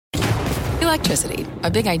Electricity,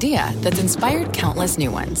 a big idea that's inspired countless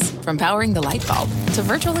new ones. From powering the light bulb to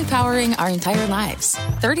virtually powering our entire lives.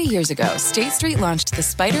 30 years ago, State Street launched the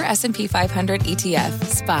Spider S&P 500 ETF,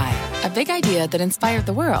 SPY. A big idea that inspired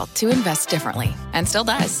the world to invest differently. And still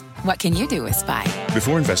does. What can you do with SPY?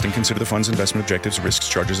 Before investing, consider the fund's investment objectives, risks,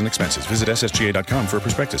 charges, and expenses. Visit ssga.com for a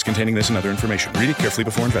prospectus containing this and other information. Read it carefully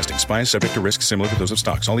before investing. SPY is subject to risks similar to those of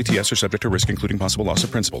stocks. All ETFs are subject to risk, including possible loss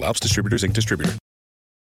of principal. Alps Distributors, Inc. Distributor.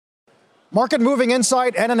 Market moving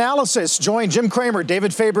insight and analysis. Join Jim Cramer,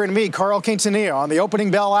 David Faber, and me, Carl Quintanilla, on the opening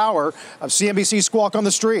bell hour of CNBC Squawk on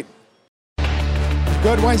the Street.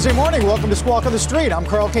 Good Wednesday morning. Welcome to Squawk on the Street. I'm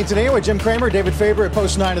Carl Quintanilla with Jim Cramer, David Faber at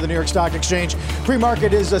Post 9 of the New York Stock Exchange.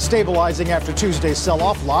 Pre-market is stabilizing after Tuesday's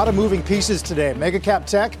sell-off. A lot of moving pieces today. Mega cap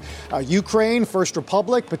tech, Ukraine, First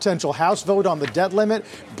Republic, potential House vote on the debt limit,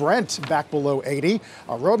 Brent back below 80.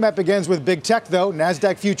 Our roadmap begins with big tech, though.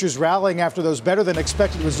 NASDAQ futures rallying after those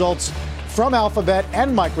better-than-expected results from Alphabet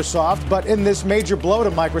and Microsoft. But in this major blow to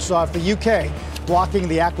Microsoft, the UK blocking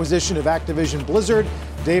the acquisition of Activision Blizzard.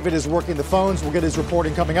 David is working the phones. We'll get his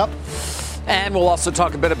reporting coming up. And we'll also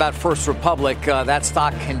talk a bit about First Republic. That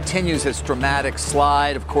stock continues its dramatic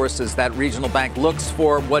slide, of course, as that regional bank looks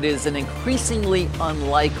for what is an increasingly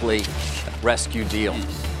unlikely rescue deal.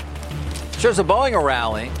 Shares of Boeing are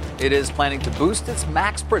rallying. It is planning to boost its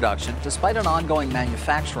MAX production despite an ongoing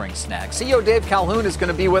manufacturing snag. CEO Dave Calhoun is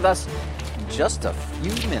going to be with us in just a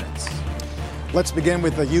few minutes. Let's begin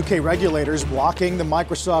with the UK regulators blocking the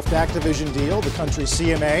Microsoft-Activision deal. The country's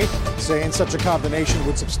CMA saying such a combination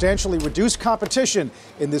would substantially reduce competition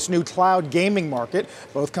in this new cloud gaming market.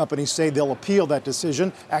 Both companies say they'll appeal that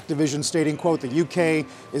decision. Activision stating, quote, the UK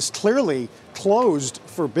is clearly closed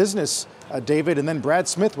for business. David, and then Brad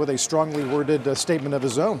Smith with a strongly worded statement of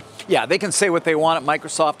his own. Yeah, they can say what they want at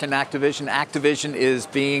Microsoft and Activision. Activision is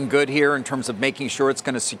being good here in terms of making sure it's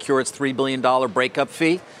going to secure its $3 billion breakup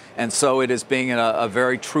fee. And so it is being a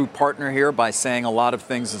very true partner here by saying a lot of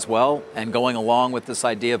things as well and going along with this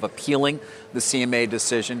idea of appealing the CMA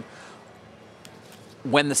decision.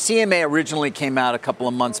 When the CMA originally came out a couple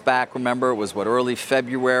of months back, remember, it was, early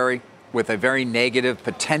February, with a very negative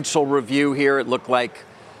potential review here. It looked like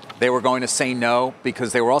they were going to say no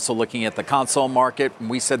because they were also looking at the console market, and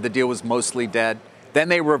we said the deal was mostly dead. Then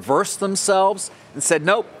they reversed themselves and said,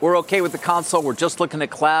 nope, we're okay with the console. We're just looking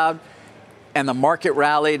at cloud. And the market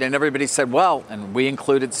rallied, and everybody said, well, and we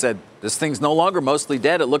included, said, this thing's no longer mostly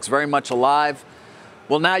dead. It looks very much alive.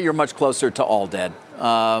 Well, now you're much closer to all dead.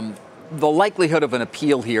 The likelihood of an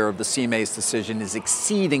appeal here of the CMA's decision is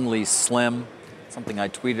exceedingly slim, something I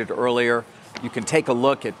tweeted earlier. You can take a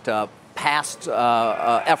look at past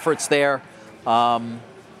efforts there.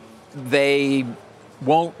 They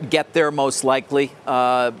won't get there most likely,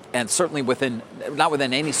 and certainly not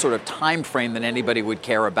within any sort of time frame that anybody would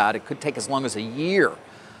care about. It could take as long as a year.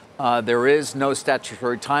 There is no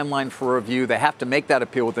statutory timeline for review. They have to make that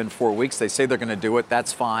appeal within 4 weeks. They say they're going to do it.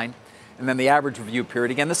 That's fine. And then the average review period,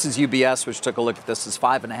 again, this is UBS, which took a look at this, is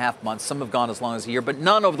 5.5 months. Some have gone as long as a year, but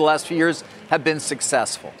none over the last few years have been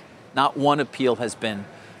successful. Not one appeal has been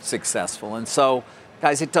successful. And so,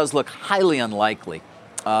 guys, it does look highly unlikely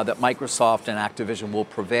that Microsoft and Activision will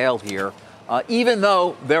prevail here, even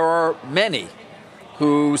though there are many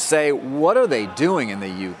who say, what are they doing in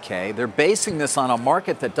the UK? They're basing this on a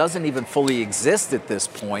market that doesn't even fully exist at this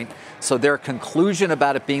point. So their conclusion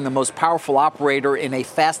about it being the most powerful operator in a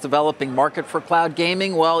fast-developing market for cloud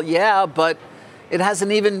gaming, well, yeah, but it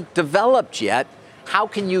hasn't even developed yet. How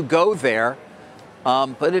can you go there?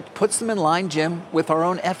 But it puts them in line, Jim, with our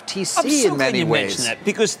own FTC in many ways. Mention that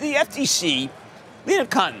because the FTC, Lena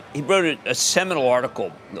Cotton, he wrote a seminal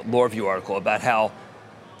article, the Law Review article, about how,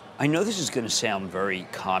 I know this is going to sound very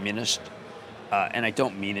communist, and I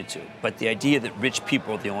don't mean it to, but the idea that rich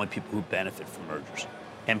people are the only people who benefit from mergers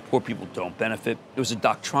and poor people don't benefit. It was a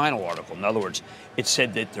doctrinal article. In other words, it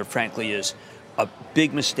said that there frankly is a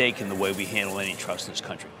big mistake in the way we handle antitrust in this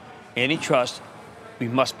country. Antitrust, we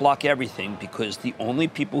must block everything because the only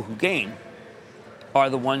people who gain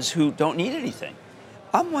are the ones who don't need anything.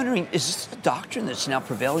 I'm wondering, is this the doctrine that's now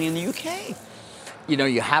prevailing in the UK? You know,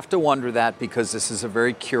 you have to wonder that because this is a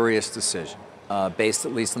very curious decision, based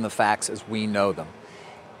at least on the facts as we know them.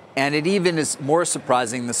 And it even is more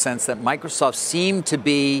surprising in the sense that Microsoft seemed to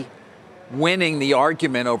be winning the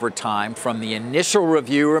argument over time from the initial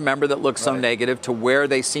review, remember, that looked so negative, to where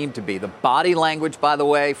they seem to be. The body language, by the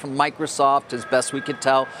way, from Microsoft, as best we could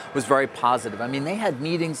tell, was very positive. I mean, they had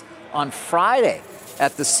meetings on Friday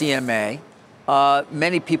at the CMA.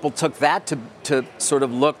 Many people took that to sort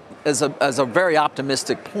of look as a very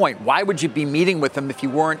optimistic point. Why would you be meeting with them if you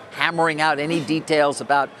weren't hammering out any details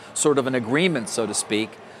about sort of an agreement, so to speak?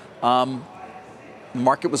 the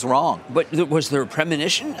market was wrong. But was there a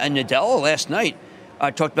premonition? And Nadella last night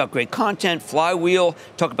talked about great content, Flywheel,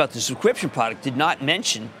 talked about the subscription product, did not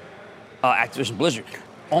mention Activision Blizzard.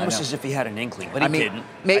 Almost as if he had an inkling, but he didn't.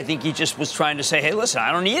 I think he just was trying to say, hey, listen,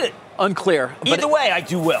 I don't need it. Unclear. Either way, I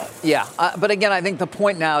do well. Yeah, but again, I think the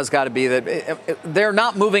point now has got to be that they're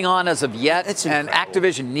not moving on as of yet, and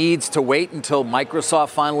Activision needs to wait until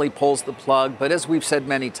Microsoft finally pulls the plug. But as we've said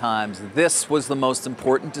many times, this was the most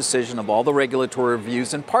important decision of all the regulatory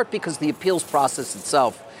reviews, in part because the appeals process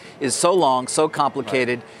itself is so long, so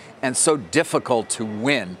complicated, and so difficult to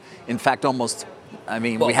win. In fact,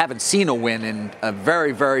 we haven't seen a win in a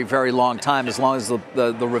very, very, very long time, as long as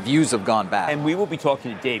the reviews have gone back. And we will be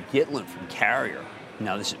talking to Dave Gitlin from Carrier.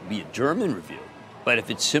 Now, this would be a German review, but if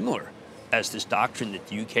it's similar as this doctrine that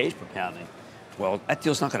the UK is propounding, well, that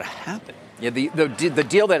deal's not going to happen. Yeah, the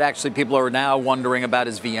deal that actually people are now wondering about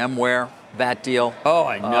is VMware, that deal. Oh,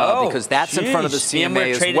 I know. Because that's in front of the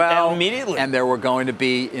CMA as well. Down immediately. And there were going to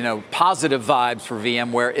be, positive vibes for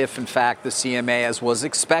VMware if, in fact, the CMA, as was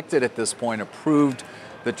expected at this point, approved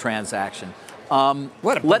the transaction.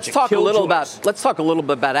 Let's talk a little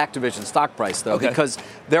bit about Activision stock price, though, because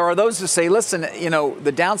there are those who say, listen,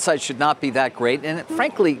 the downside should not be that great. And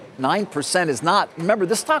frankly, 9% is not. Remember,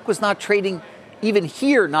 this stock was not trading even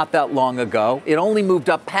here not that long ago. It only moved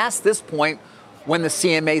up past this point when the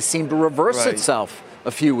CMA seemed to reverse itself a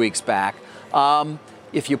few weeks back.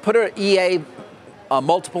 If you put an EA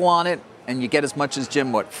multiple on it, and you get as much as,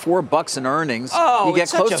 Jim, $4 in earnings, you get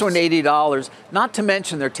close to an $80. Not to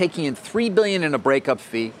mention they're taking in $3 billion in a breakup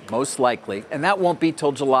fee, most likely, and that won't be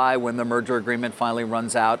till July when the merger agreement finally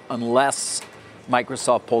runs out, unless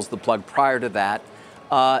Microsoft pulls the plug prior to that.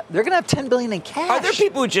 They're going to have $10 billion in cash. Are there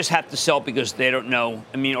people who just have to sell because they don't know?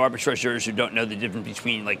 I mean, arbitrageurs who don't know the difference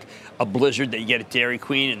between like a Blizzard that you get at Dairy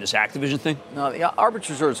Queen and this Activision thing? No, the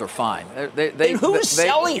arbitrageurs are fine. Who's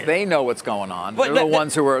selling it? They know what's going on. But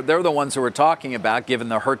they're the ones who are talking about, given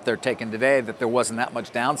the hurt they're taking today, that there wasn't that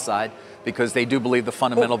much downside, because they do believe the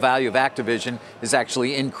fundamental value of Activision has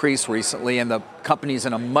actually increased recently, and the company's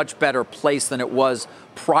in a much better place than it was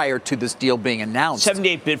prior to this deal being announced.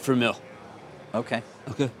 78 bid for mil. Okay.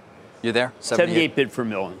 You're there? 78 bid per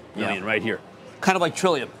million right here. Kind of like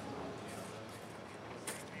Trillium.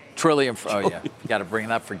 Trillium. Oh, yeah. You got to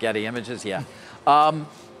bring up for Getty Images. Yeah.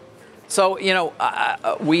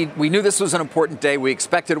 We knew this was an important day. We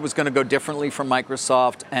expected it was going to go differently from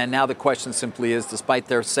Microsoft. And now the question simply is, despite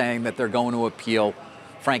their saying that they're going to appeal,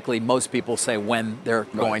 frankly, most people say when they're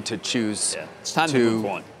going to choose it's time to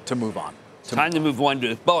move on. Time to move on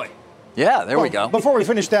to Boeing. Yeah, there we go. Before we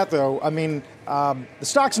finish that, though, I mean, the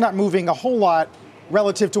stock's not moving a whole lot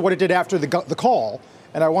relative to what it did after the call.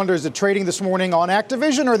 And I wonder, is it trading this morning on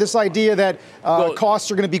Activision, or this idea that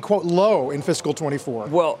costs are going to be, quote, low in fiscal 24?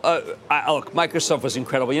 Well, look, Microsoft was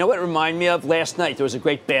incredible. You know what it reminded me of? Last night, there was a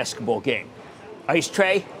great basketball game. Ice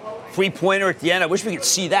tray, three-pointer at the end. I wish we could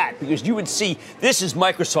see that, because you would see this is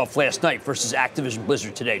Microsoft last night versus Activision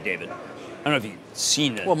Blizzard today, David. I don't know if you've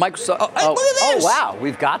seen it. Well, Microsoft. Look at this. Oh, wow.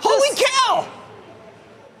 We've got this. Holy cow!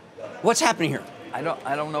 What's happening here? I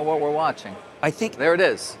don't know what we're watching. I think there it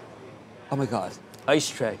is. Oh my God! Ice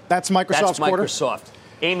tray. That's Microsoft's quarter? That's Microsoft.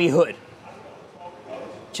 Amy Hood.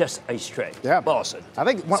 Just ice tray. Yeah. Awesome. I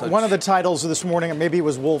think one of the titles of this morning, maybe it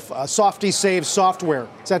was Wolf, Softy Saves Software.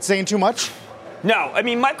 Is that saying too much? No. I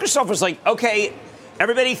mean, Microsoft was like, okay,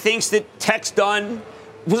 everybody thinks that tech's done.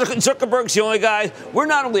 Zuckerberg's the only guy. We're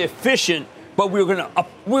not only efficient, but we're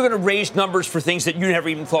gonna raise numbers for things that you never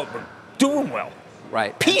even thought were doing well.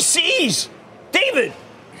 Right. PCs, David.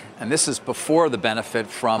 And this is before the benefit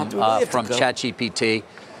from ChatGPT,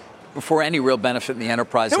 before any real benefit in the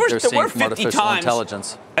enterprise that they're seeing from artificial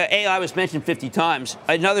intelligence. AI was mentioned 50 times.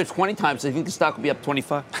 Another 20 times, I think the stock will be up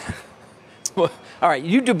 25. Well, all right,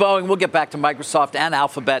 you do Boeing. We'll get back to Microsoft and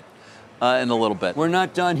Alphabet in a little bit. We're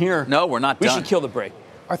not done here. No, we're not done. We should kill the break.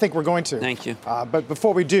 I think we're going to. Thank you. But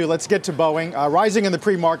before we do, let's get to Boeing. Rising in the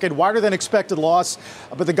pre-market, wider than expected loss.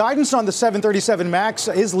 But the guidance on the 737 MAX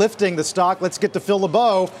is lifting the stock. Let's get to Phil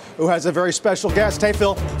LeBeau, who has a very special guest. Hey,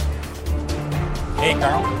 Phil. Hey,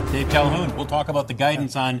 Carl. Dave Calhoun. We'll talk about the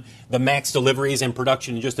guidance on the MAX deliveries and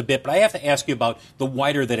production in just a bit. But I have to ask you about the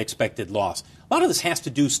wider than expected loss. A lot of this has to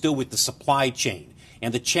do still with the supply chain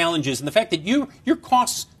and the challenges and the fact that your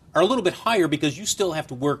costs are a little bit higher because you still have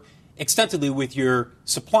to work extensively with your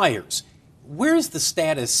suppliers. Where is the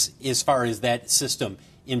status as far as that system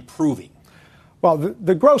improving? Well,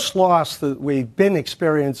 the gross loss that we've been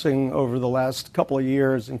experiencing over the last couple of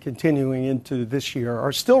years and continuing into this year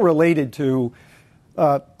are still related to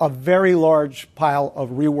a very large pile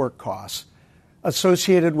of rework costs.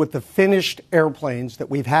 associated with the finished airplanes that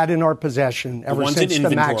we've had in our possession ever since the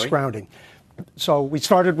MAX grounding. So we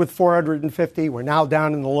started with 450. We're now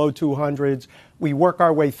down in the low 200s. We work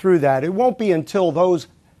our way through that. It won't be until those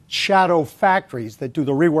shadow factories that do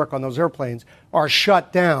the rework on those airplanes are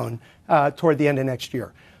shut down toward the end of next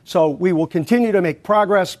year. So we will continue to make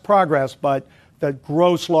progress, but the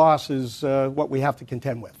gross loss is what we have to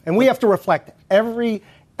contend with. And we have to reflect every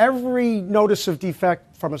notice of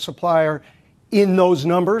defect from a supplier in those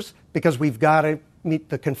numbers because we've got to meet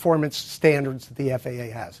the conformance standards that the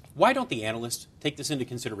FAA has. Why don't the analysts take this into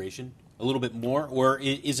consideration a little bit more, or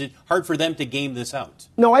is it hard for them to game this out?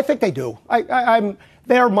 No, I think they do.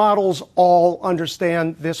 Their models all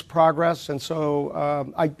understand this progress, and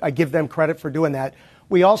so I give them credit for doing that.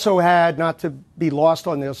 We also had, not to be lost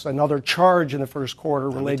on this, another charge in the first quarter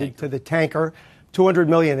related to the tanker, $200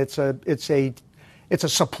 million. It's a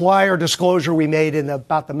supplier disclosure we made in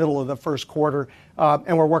about the middle of the first quarter,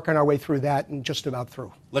 and we're working our way through that and just about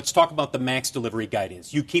through. Let's talk about the MAX delivery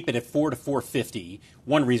guidance. You keep it at 4 to 450,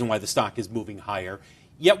 one reason why the stock is moving higher.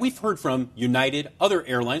 Yet we've heard from United, other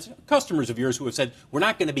airlines, customers of yours who have said we're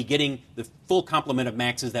not going to be getting the full complement of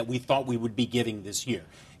MAXes that we thought we would be getting this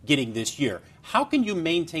year. How can you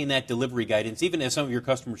maintain that delivery guidance, even as some of your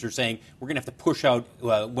customers are saying we're going to have to push out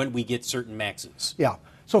when we get certain MAXes? Yeah.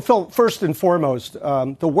 So, Phil, first and foremost,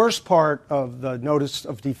 the worst part of the notice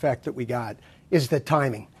of defect that we got is the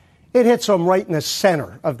timing. It hits them right in the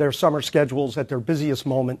center of their summer schedules at their busiest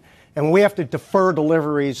moment. And when we have to defer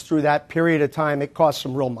deliveries through that period of time, it costs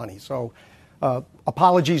some real money. So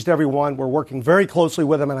apologies to everyone. We're working very closely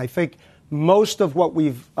with them. And I think most of what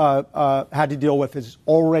we've had to deal with has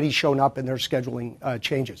already shown up in their scheduling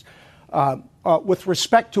changes. With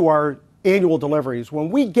respect to our annual deliveries, when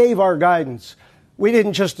we gave our guidance, we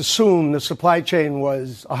didn't just assume the supply chain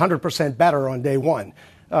was 100% better on day one.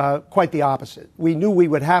 Quite the opposite. We knew we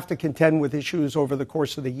would have to contend with issues over the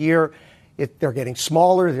course of the year. They're getting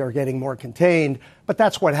smaller, they're getting more contained, but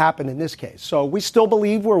that's what happened in this case. So we still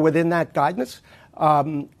believe we're within that guidance.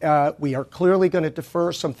 We are clearly going to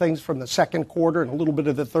defer some things from the second quarter and a little bit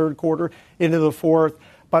of the third quarter into the fourth.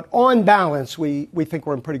 But on balance, we think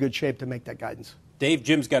we're in pretty good shape to make that guidance. Dave,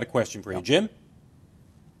 Jim's got a question for you. Jim?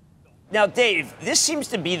 Now, Dave, this seems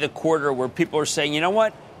to be the quarter where people are saying, you know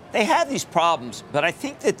what? They have these problems, but I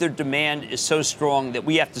think that their demand is so strong that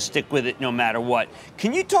we have to stick with it no matter what.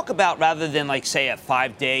 Can you talk about, rather than, like, say, a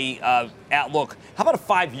 5-day outlook, how about a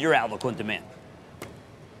 5-year outlook on demand?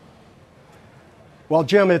 Well,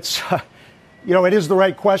 Jim, it's, it is the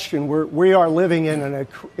right question. We are living in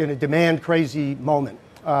a demand-crazy moment.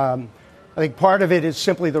 I think part of it is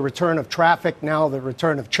simply the return of traffic, now the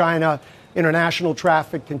return of China. International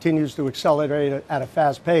traffic continues to accelerate at a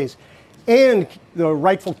fast pace. And the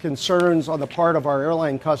rightful concerns on the part of our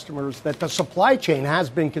airline customers that the supply chain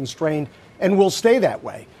has been constrained and will stay that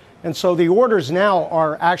way. And so the orders now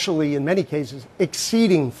are actually, in many cases,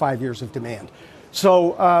 exceeding 5 years of demand.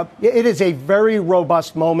 So it is a very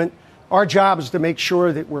robust moment. Our job is to make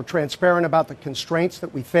sure that we're transparent about the constraints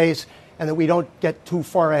that we face and that we don't get too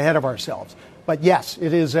far ahead of ourselves. But yes,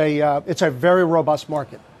 it's a very robust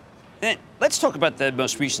market. Then let's talk about the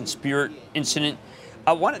most recent Spirit incident.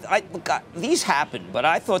 These happened, but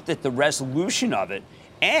I thought that the resolution of it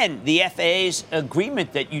and the FAA's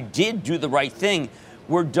agreement that you did do the right thing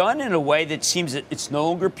were done in a way that seems that it's no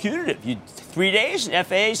longer punitive. 3 days, the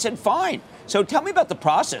FAA said fine. So tell me about the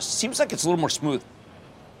process. It seems like it's a little more smooth.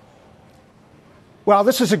 Well,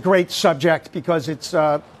 this is a great subject because it's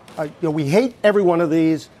we hate every one of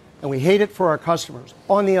these, and we hate it for our customers.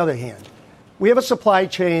 On the other hand, we have a supply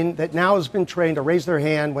chain that now has been trained to raise their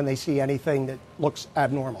hand when they see anything that looks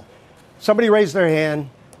abnormal. Somebody raised their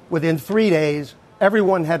hand. Within 3 days,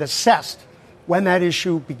 everyone had assessed when that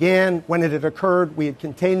issue began, when it had occurred. We had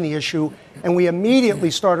contained the issue, and we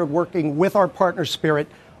immediately started working with our partner Spirit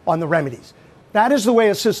on the remedies. That is the way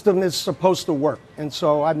a system is supposed to work. And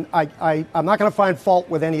so I'm not going to find fault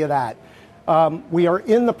with any of that. We are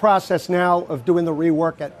in the process now of doing the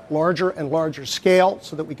rework at larger and larger scale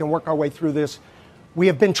so that we can work our way through this. We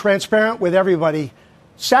have been transparent with everybody.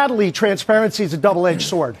 Sadly, transparency is a double-edged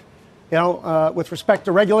sword. With respect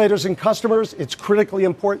to regulators and customers, it's critically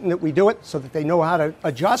important that we do it so that they know how to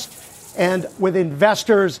adjust. And with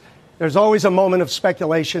investors, there's always a moment of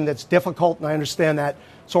speculation that's difficult, and I understand that.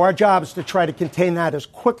 So our job is to try to contain that as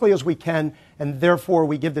quickly as we can, and therefore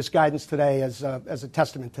we give this guidance today as a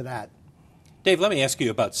testament to that. Dave, let me ask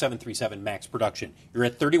you about 737 MAX production. You're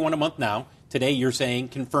at 31 a month now. Today you're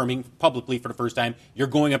confirming publicly for the first time, you're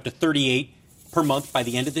going up to 38 per month by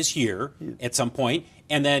the end of this year at some point,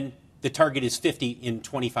 and then the target is 50 in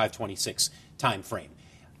 25-26 time frame.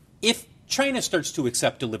 If China starts to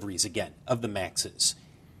accept deliveries again of the MAXs.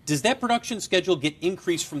 Does that production schedule get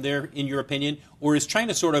increased from there, in your opinion? Or is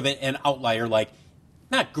China sort of an outlier, like,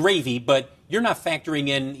 not gravy, but you're not factoring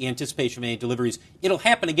in the anticipation of any deliveries? It'll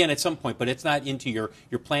happen again at some point, but it's not into your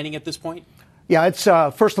planning at this point? Yeah, it's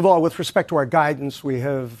first of all, with respect to our guidance, we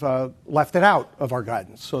have left it out of our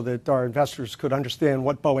guidance so that our investors could understand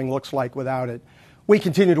what Boeing looks like without it. We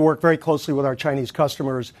continue to work very closely with our Chinese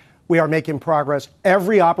customers. We are making progress.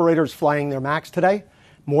 Every operator is flying their MAX today.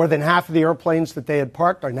 More than half of the airplanes that they had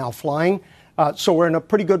parked are now flying. So we're in a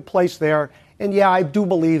pretty good place there. And yeah, I do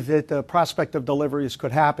believe that the prospect of deliveries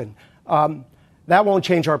could happen. That won't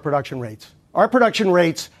change our production rates. Our production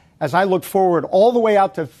rates, as I look forward all the way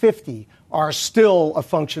out to 50, are still a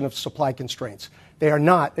function of supply constraints. They are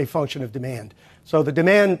not a function of demand. So the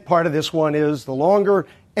demand part of this one is the longer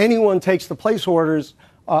anyone takes the place orders,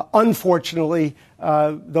 unfortunately,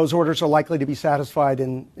 those orders are likely to be satisfied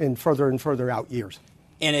in further and further out years.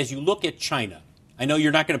 And as you look at China, I know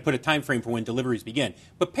you're not going to put a time frame for when deliveries begin,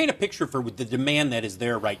 but paint a picture for the demand that is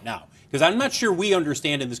there right now. Because I'm not sure we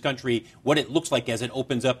understand in this country what it looks like as it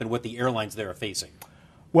opens up and what the airlines there are facing.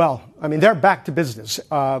 Well, I mean, they're back to business.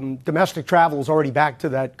 Domestic travel is already back to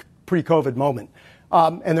that pre-COVID moment.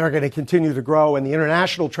 And they're going to continue to grow. And the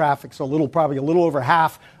international traffic's probably a little over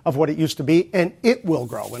half of what it used to be. And it will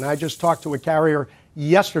grow. And I just talked to a carrier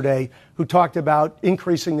yesterday who talked about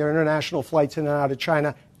increasing their international flights in and out of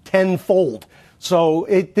China tenfold. So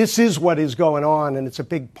this is what is going on. And it's a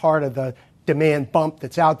big part of the demand bump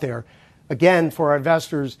that's out there. Again, for our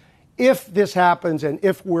investors, if this happens and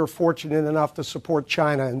if we're fortunate enough to support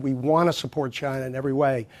China, and we want to support China in every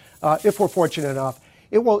way, if we're fortunate enough,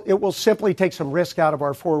 it will simply take some risk out of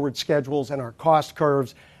our forward schedules and our cost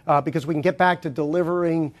curves because we can get back to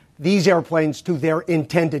delivering these airplanes to their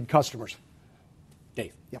intended customers.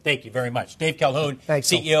 Dave, Thank you very much. Dave Calhoun, Thanks,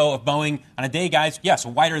 CEO of Boeing. On a day, guys, yes, a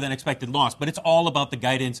wider than expected loss, but it's all about the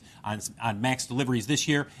guidance on MAX deliveries this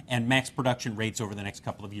year and MAX production rates over the next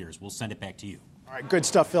couple of years. We'll send it back to you. All right, good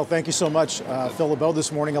stuff, Phil. Thank you so much, Phil LeBeau,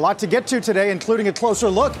 this morning. A lot to get to today, including a closer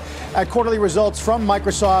look at quarterly results from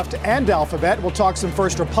Microsoft and Alphabet. We'll talk some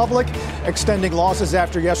First Republic, extending losses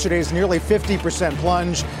after yesterday's nearly 50%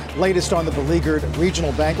 plunge, latest on the beleaguered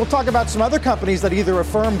regional bank. We'll talk about some other companies that either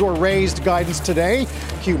affirmed or raised guidance today.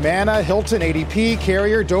 Humana, Hilton, ADP,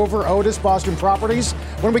 Carrier, Dover, Otis, Boston Properties.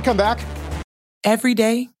 When we come back. Every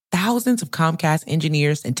day, thousands of Comcast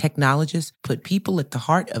engineers and technologists put people at the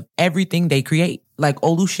heart of everything they create. Like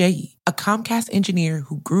Oluseyi, a Comcast engineer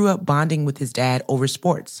who grew up bonding with his dad over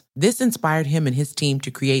sports. This inspired him and his team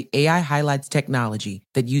to create AI Highlights technology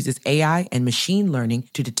that uses AI and machine learning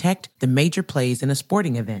to detect the major plays in a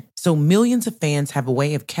sporting event. So millions of fans have a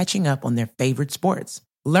way of catching up on their favorite sports.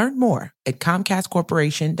 Learn more at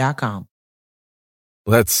ComcastCorporation.com.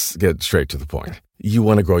 Let's get straight to the point. You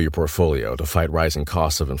want to grow your portfolio to fight rising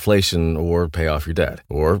costs of inflation or pay off your debt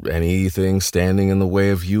or anything standing in the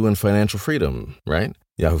way of you and financial freedom, right?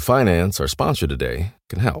 Yahoo Finance, our sponsor today,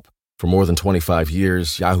 can help. For more than 25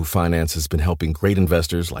 years, Yahoo Finance has been helping great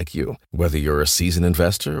investors like you. Whether you're a seasoned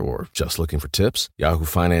investor or just looking for tips, Yahoo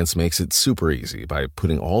Finance makes it super easy by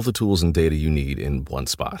putting all the tools and data you need in one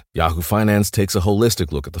spot. Yahoo Finance takes a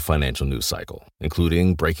holistic look at the financial news cycle,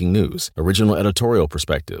 including breaking news, original editorial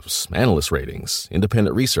perspectives, analyst ratings,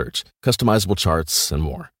 independent research, customizable charts, and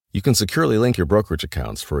more. You can securely link your brokerage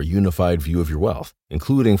accounts for a unified view of your wealth,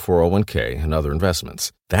 including 401k and other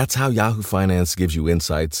investments. That's how Yahoo Finance gives you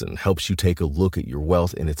insights and helps you take a look at your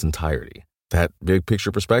wealth in its entirety. That big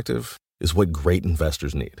picture perspective is what great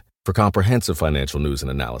investors need. For comprehensive financial news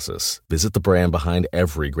and analysis, visit the brand behind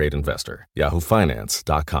every great investor,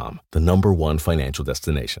 yahoofinance.com, the #1 financial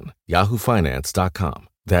destination, yahoofinance.com.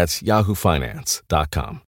 That's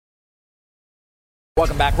yahoofinance.com.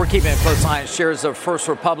 Welcome back. We're keeping a close eye on shares of First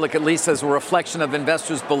Republic, at least as a reflection of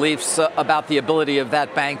investors' beliefs about the ability of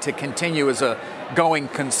that bank to continue as a going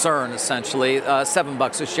concern, essentially.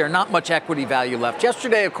 $7 a share, not much equity value left.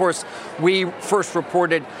 Yesterday, of course, we first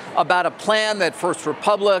reported about a plan that First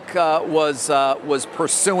Republic was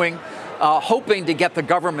pursuing, hoping to get the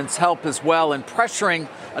government's help as well and pressuring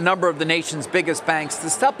a number of the nation's biggest banks to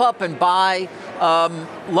step up and buy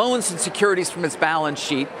loans and securities from its balance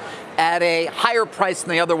sheet at a higher price than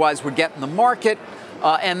they otherwise would get in the market,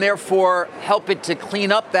 and therefore help it to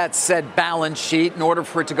clean up that said balance sheet in order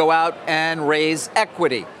for it to go out and raise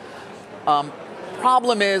equity.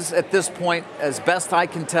 Problem is, at this point, as best I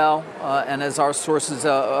can tell, and as our sources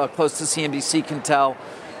close to CNBC can tell,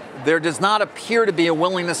 there does not appear to be a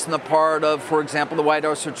willingness on the part of, for example, the White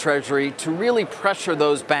House or Treasury to really pressure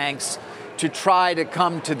those banks to try to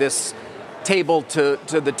come to this table to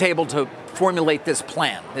formulate this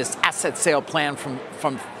plan, this asset sale plan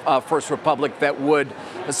from First Republic that would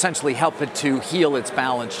essentially help it to heal its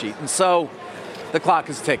balance sheet. And so the clock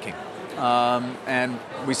is ticking. And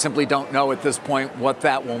we simply don't know at this point what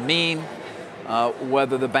that will mean,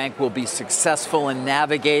 whether the bank will be successful in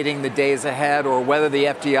navigating the days ahead, or whether the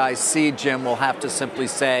FDIC, Jim, will have to simply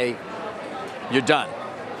say, you're done.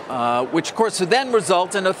 Which, of course, would then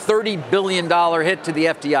result in a $30 billion hit to the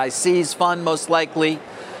FDIC's fund, most likely.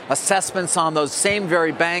 Assessments on those same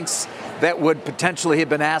very banks that would potentially have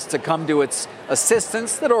been asked to come to its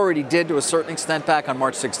assistance, that already did to a certain extent back on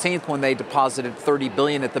March 16th when they deposited $30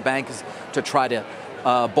 billion at the bank to try to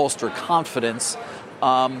bolster confidence.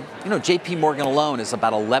 JP Morgan alone is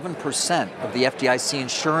about 11% of the FDIC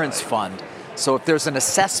insurance fund. So if there's an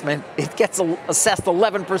assessment, it gets assessed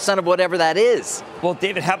 11% of whatever that is. Well,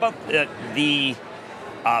 David, how about the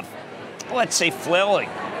let's say, flailing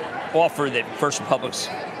offer that First Republic's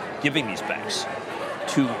giving these banks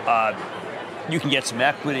to you can get some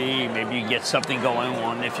equity, maybe you can get something going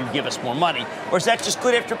on if you give us more money, or is that just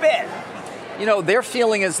good after bad? Their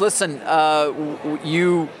feeling is, listen,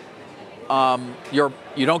 you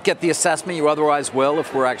don't get the assessment you otherwise will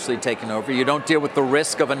if we're actually taking over. You don't deal with the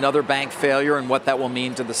risk of another bank failure and what that will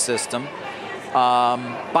mean to the system.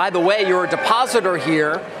 By the way, you're a depositor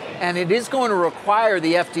here, and it is going to require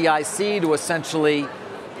the FDIC to essentially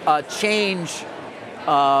change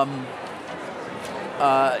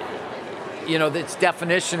its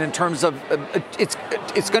definition in terms of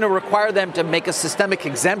it's going to require them to make a systemic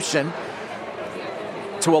exemption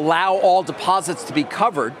to allow all deposits to be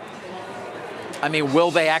covered. I mean, will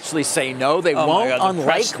they actually say no? They won't. God,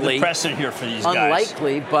 unlikely. The precedent here for these guys.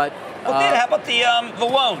 Unlikely, but. Okay, how about the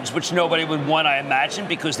loans, which nobody would want, I imagine,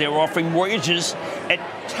 because they were offering mortgages at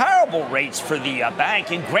terrible rates for the bank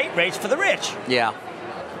and great rates for the rich. Yeah.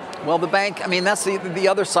 Well, the bank, I mean, that's the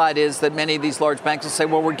other side is that many of these large banks will say,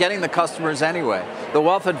 well, we're getting the customers anyway. The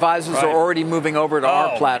wealth advisors are already moving over to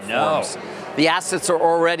our platforms. No. The assets are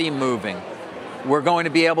already moving. We're going to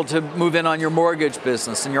be able to move in on your mortgage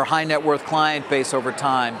business and your high net worth client base over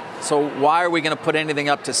time. So why are we going to put anything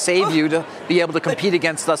up to save you to be able to compete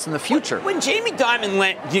against us in the future? When Jamie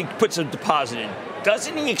Dimon puts a deposit in,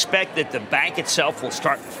 doesn't he expect that the bank itself will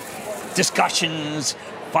start discussions,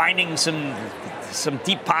 finding some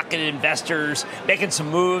deep-pocketed investors, making some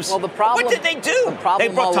moves? Well, the problem, what did they do? They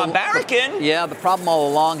brought Tom Barrack in. Yeah, the problem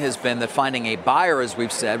all along has been that finding a buyer, as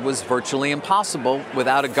we've said, was virtually impossible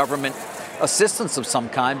without a government assistance of some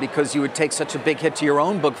kind, because you would take such a big hit to your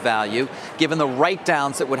own book value, given the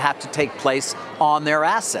write-downs that would have to take place on their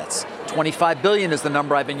assets. $25 billion is the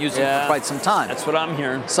number I've been using for quite some time. That's what I'm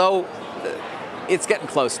hearing. So it's getting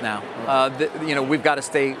close now. We've got to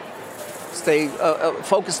stay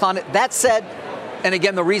focused on it. That said, and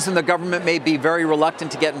again, the reason the government may be very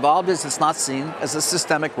reluctant to get involved is it's not seen as a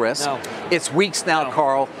systemic risk. No. It's weeks now,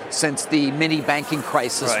 Carl, since the mini banking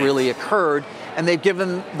crisis really occurred, and they've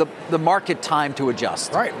given the market time to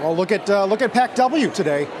adjust. Right. Well, look at PAC-W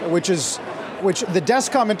today, which the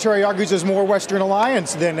desk commentary argues is more Western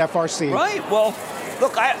Alliance than FRC. Right. Well,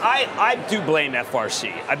 look, I do blame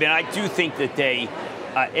FRC. I mean, I do think that they,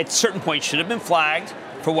 at certain points, should have been flagged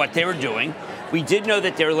for what they were doing. We did know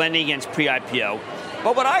that they were lending against pre-IPO.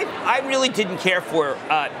 But what I really didn't care for,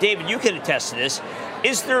 David, you can attest to this,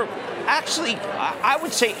 is there actually, I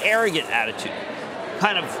would say, arrogant attitude.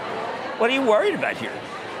 Kind of, what are you worried about here?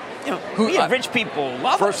 We have rich people who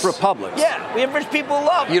love us. First Republic. Yeah, we have rich people who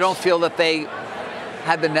love us. You don't feel that they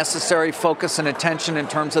had the necessary focus and attention in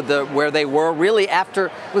terms of where they were really after,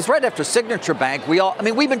 it was right after Signature Bank.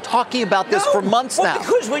 We've been talking about this for months now.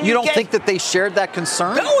 Because when you don't think that they shared that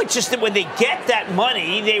concern? No, it's just that when they get that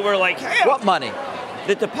money, they were like, hey. What money?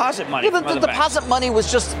 The deposit money. Yeah, the deposit money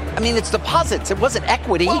was just, it's deposits. It wasn't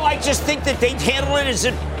equity. Well, I just think that they'd handle it as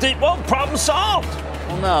problem solved.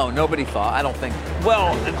 Well, no, nobody thought. I don't think.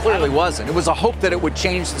 Well, it clearly wasn't. It was a hope that it would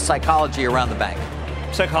change the psychology around the bank.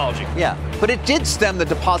 Psychology. Yeah, but it did stem the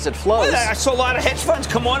deposit flows. Well, I saw a lot of hedge funds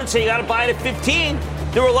come on and say you got to buy it at 15.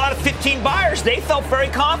 There were a lot of 15 buyers. They felt very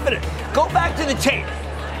confident. Go back to the tape.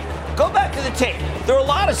 There were a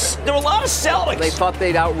lot of Celtics. They thought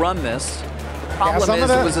they'd outrun this. Problem is,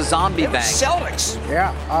 it was a zombie bank. Celtics.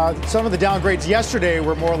 Yeah, some of the downgrades yesterday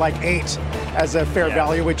were more like 8 as a fair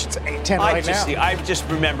value, which it's 10 right now. I just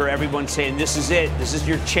remember everyone saying, "This is it. This is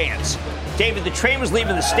your chance." David, the train was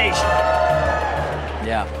leaving the station.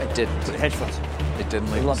 Yeah, it didn't. The hedge funds. It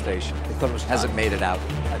didn't leave the station. They thought it was hasn't made it out.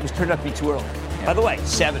 It was turned out to be too early. Yeah. By the way,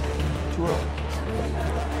 7. Too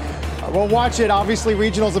early. We'll watch it. Obviously,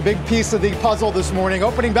 regional's a big piece of the puzzle this morning.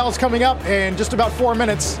 Opening bell's coming up in just about 4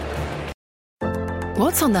 minutes.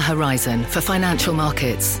 What's on the horizon for financial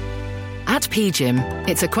markets? At PGIM,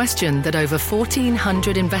 it's a question that over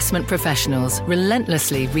 1,400 investment professionals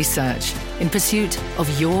relentlessly research in pursuit of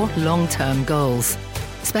your long-term goals.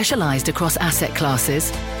 Specialized across asset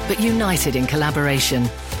classes, but united in collaboration,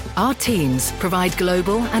 our teams provide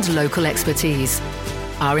global and local expertise.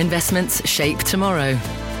 Our investments shape tomorrow,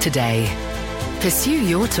 today. Pursue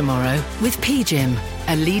your tomorrow with PGIM,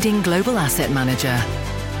 a leading global asset manager.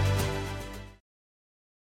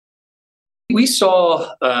 We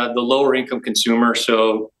saw the lower income consumer,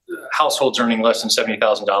 so households earning less than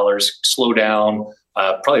 $70,000, slow down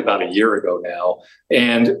probably about a year ago now.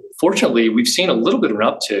 And fortunately, we've seen a little bit of an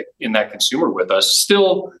uptick in that consumer with us,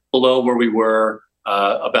 still below where we were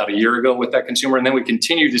about a year ago with that consumer. And then we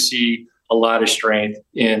continue to see a lot of strength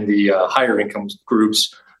in the higher income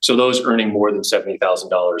groups. So those earning more than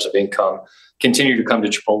 $70,000 of income continue to come to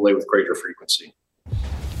Chipotle with greater frequency.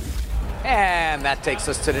 And that takes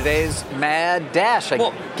us to today's Mad Dash.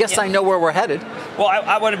 I guess I know where we're headed. Well,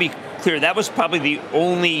 I want to be clear. That was probably the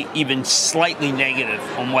only even slightly negative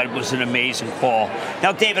on what was an amazing call.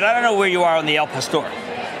 Now, David, I don't know where you are on the El Pastor.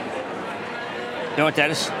 You know what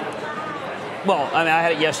that is? Well, I mean, I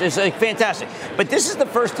had it yesterday. It's like fantastic. But this is the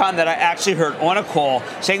first time that I actually heard on a call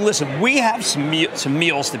saying, listen, we have some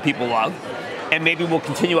meals that people love. And maybe we'll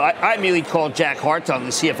continue. I immediately called Jack Hartung,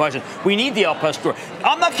 the CFO. I said, we need the El Pastor.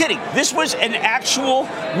 I'm not kidding. This was an actual,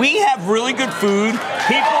 we have really good food.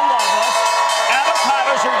 People love us.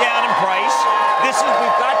 Avocados are down in price.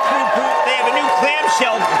 We've got throughput. They have a new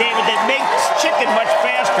clamshell, David, that makes chicken much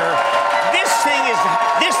faster. This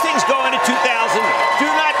thing's going to 2,000.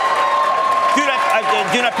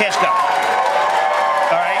 Do not pass go.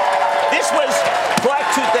 All right? This was Black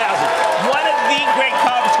 2000. One of the great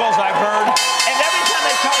conference calls I've heard. And every time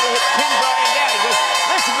they try to pin Brian down, he goes,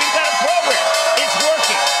 listen, we've got a program. It's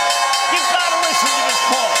working. You've got to listen to this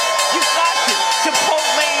call. You've got to.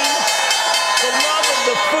 Chipotle, the love of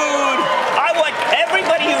the food. I want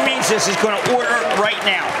everybody who reads this is going to order right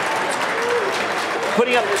now.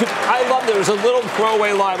 I love there was a little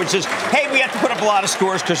throwaway line which says, hey, we have to put up a lot of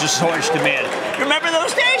stores because there's so much demand. Remember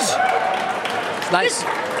those days? It's nice.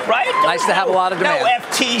 Right? Nice to have a lot of demand. No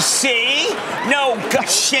FTC, no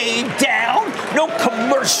shade down, no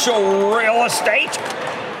commercial real estate.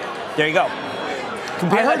 There you go.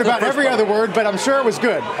 I heard about every other word, but I'm sure it was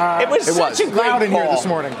good. It was such a great loud in here call. this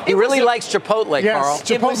morning. He really likes Chipotle, yes,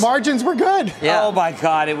 Carl. Margins were good. Yeah. Oh, my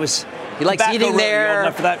God. It was... He likes eating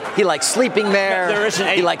there. He likes sleeping there.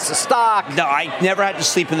 He likes the stock. No, I never had to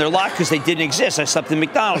sleep in their lot because they didn't exist. I slept in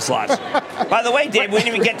McDonald's lots. By the way, Dave, we didn't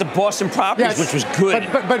even get to Boston Properties, which was good.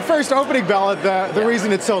 But first, opening bell, the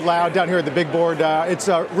reason it's so loud down here at the big board, it's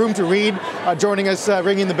Room to Read joining us,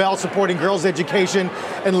 ringing the bell, supporting girls' education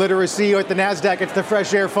and literacy. At the NASDAQ, it's the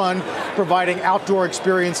Fresh Air Fund, providing outdoor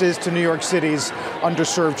experiences to New York City's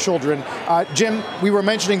underserved children. Jim, we were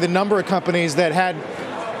mentioning the number of companies that had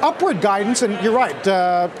upward guidance, and you're right,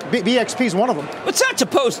 BXP is one of them. It's not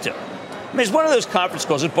supposed to. I mean, it's one of those conference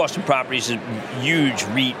calls at Boston Properties, a huge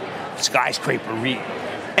REIT, skyscraper REIT.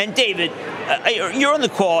 And David, you're on the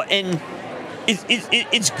call, and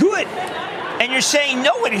it's good. And you're saying,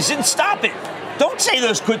 no, it isn't. Stop it. Don't say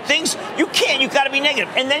those good things. You can't. You've got to be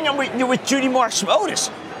negative. And then you're with Judy Marks from Otis.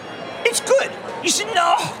 It's good. You said,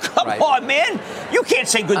 no, come on, man. You can't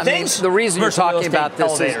say good things. The reason you're talking about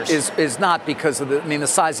this is not because of the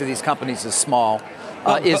size of these companies is small.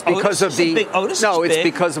 Is because of the it's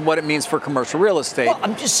because of what it means for commercial real estate. Well,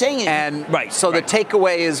 I'm just saying it. And the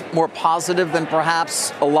takeaway is more positive than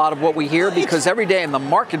perhaps a lot of what we hear, because every day in the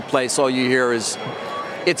marketplace, all you hear is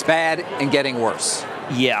it's bad and getting worse.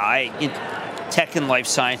 Yeah, tech and life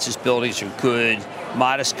sciences buildings are good.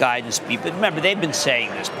 Modest guidance. But remember, they've been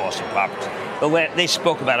saying this, Boston Properties. They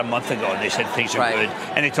spoke about a month ago, and they said things are good.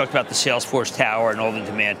 And they talked about the Salesforce Tower and all the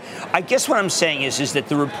demand. I guess what I'm saying is that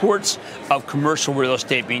the reports of commercial real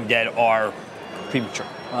estate being dead are premature.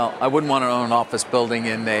 Well, I wouldn't want to own an office building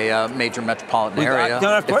in a major metropolitan area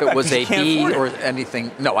if it was a B or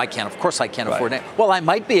anything. No, I can't. Of course I can't afford it. Well, I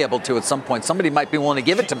might be able to at some point. Somebody might be willing to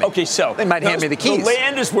give it to me. Okay, so they might hand me the keys. The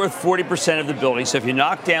land is worth 40% of the building. So if you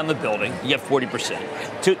knock down the building, you get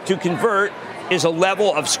 40%. To convert is a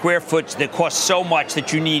level of square foot that costs so much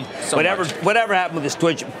that you need whatever happened with this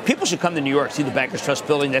Deutsche. People should come to New York, see the Bankers Trust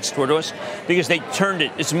building next door to us, because they turned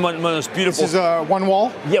it. It's one of those beautiful. This is one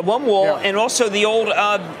wall? Yeah, one wall, and also the old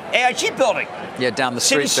AIG building. Yeah, down the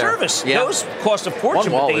street City there. Service. Yeah. Those cost a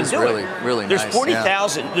fortune. One wall but they is do really There's nice.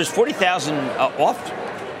 40,000. There's 40,000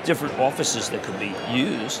 different offices that could be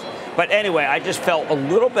used. But anyway, I just felt a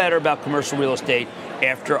little better about commercial real estate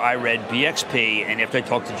after I read BXP and after I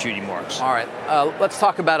talked to Judy Marks. All right. Let's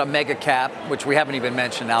talk about a mega cap, which we haven't even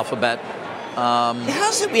mentioned, Alphabet. How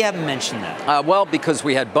is it we haven't mentioned that? Well, because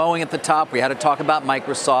we had Boeing at the top. We had to talk about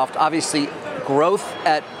Microsoft. Obviously, growth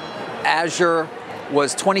at Azure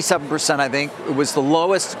was 27%, I think. It was the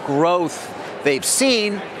lowest growth they've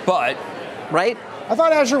seen, but, right? I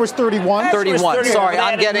thought Azure was 31. 31. Sorry,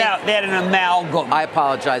 I'm getting. They had an amalgam. I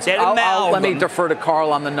apologize. They had an amalgam. Let me defer to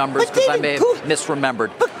Carl on the numbers because I may have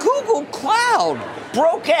misremembered. But Google Cloud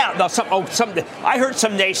broke out. Now, I heard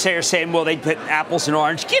some naysayers saying, well, they put apples and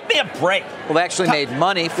oranges. Give me a break. Well, they actually made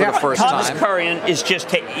money for the first Thomas time. Kurian is just,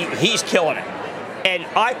 he's killing it. And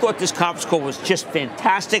I thought this conference call was just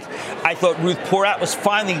fantastic. I thought Ruth Porat was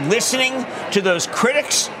finally listening to those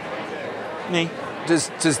critics. Me.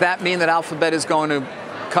 Does that mean that Alphabet is going to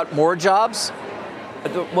cut more jobs?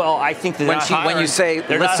 Well, I think that when you say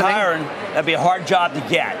they're listening, not hiring, that'd be a hard job to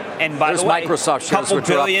get. And by the way, Microsoft shares couple which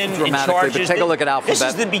are up billion in dramatically. charges. But take a look at Alphabet. This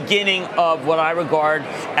is the beginning of what I regard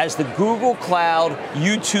as the Google Cloud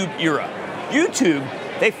YouTube era. YouTube,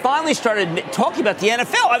 they finally started talking about the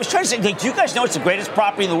NFL. I was trying to say, do you guys know it's the greatest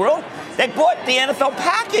property in the world? They bought the NFL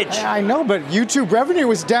package. I know, but YouTube revenue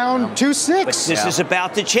was down 2.6. But this is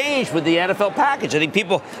about to change with the NFL package. I think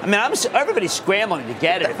everybody's scrambling to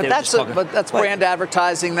get it. But that's brand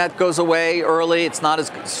advertising. That goes away early. It's not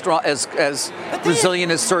as strong as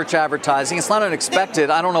resilient as search advertising. It's not unexpected.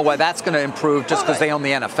 I don't know why that's going to improve just because they own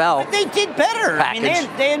the NFL. But they did better. Package. I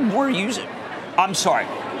mean, they had more users. I'm sorry.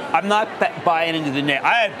 I'm not buying into the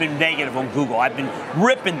I have been negative on Google. I've been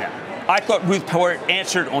ripping them. I thought Ruth Porat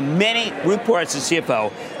answered on Ruth Porat's the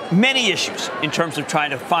CFO, many issues in terms of trying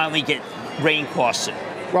to finally get RAIN costs in.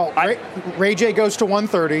 Well, Ray J goes to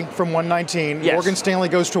 130 from 119. Yes. Morgan Stanley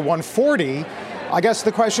goes to 140. I guess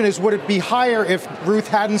the question is, would it be higher if Ruth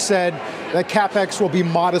hadn't said that CapEx will be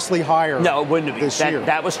modestly higher? No, it wouldn't have been.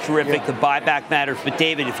 That was terrific. Yeah. The buyback matters. But,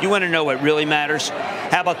 David, if you want to know what really matters,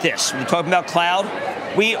 how about this? We're talking about cloud.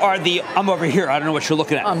 We are I'm over here. I don't know what you're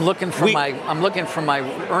looking at. I'm looking for my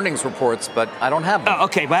earnings reports, but I don't have them.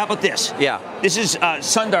 Okay, but how about this? Yeah. This is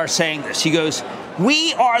Sundar saying this. He goes,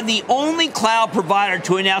 we are the only cloud provider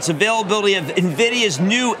to announce availability of NVIDIA's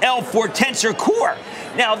new L4 Tensor Core.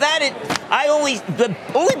 Now, the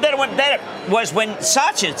only better one was when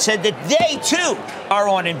Satya said that they, too, are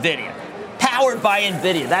on NVIDIA, powered by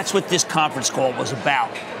NVIDIA. That's what this conference call was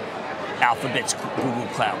about. Alphabet's Google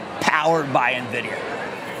Cloud, powered by NVIDIA.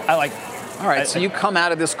 All right, so you come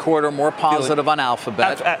out of this quarter more positive on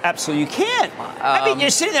Alphabet. Absolutely, you can. I mean, you're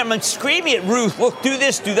sitting there, I'm screaming at Ruth, look, do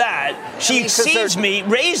this, do that. She exceeds me,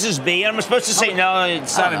 raises me, and I'm supposed to say, no,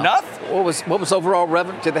 it's not enough? What was overall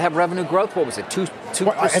revenue? Did they have revenue growth? What was it,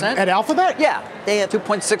 2%? At Alphabet? Yeah, they had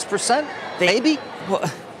 2.6%, maybe?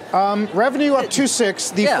 Revenue up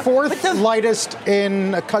 2.6, the fourth lightest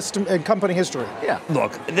in company history. Yeah.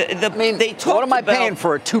 Look, they talked what am I paying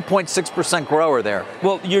for a 2.6% grower there?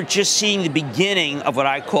 Well, you're just seeing the beginning of what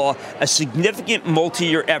I call a significant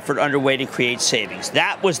multi-year effort underway to create savings.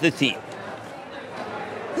 That was the theme.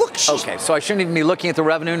 Look. Okay, so I shouldn't even be looking at the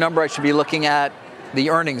revenue number. I should be looking at the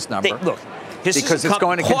earnings number. Because it's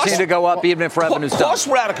going to continue to go up even if revenue's down. Costs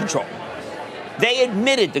were out of control. They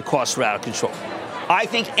admitted the costs were out of control. I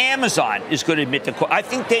think Amazon is going to admit the cost. I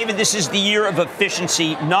think, David, this is the year of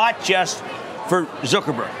efficiency, not just for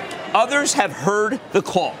Zuckerberg. Others have heard the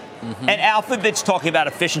call. Mm-hmm. And Alphabet's talking about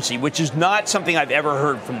efficiency, which is not something I've ever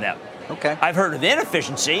heard from them. Okay. I've heard of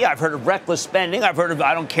inefficiency. I've heard of reckless spending. I've heard of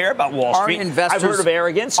I don't care about Wall Street. I've heard of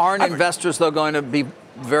arrogance. Aren't investors, though, going to be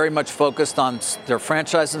very much focused on their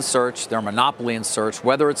franchise in search, their monopoly in search,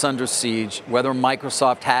 whether it's under siege, whether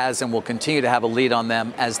Microsoft has and will continue to have a lead on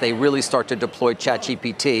them as they really start to deploy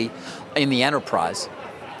ChatGPT in the enterprise?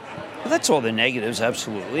 Well, that's all the negatives,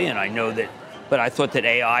 absolutely. And I know that, but I thought that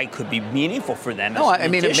AI could be meaningful for them. No, I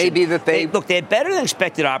mean, it may be that they had better than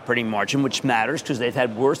expected operating margin, which matters because they've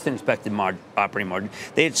had worse than expected operating margin.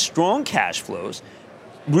 They had strong cash flows.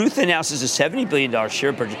 Ruth announces a $70 billion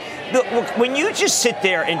share purchase. Look, when you just sit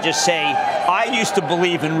there and just say, I used to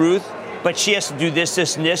believe in Ruth, but she has to do this,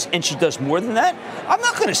 this, and this, and she does more than that, I'm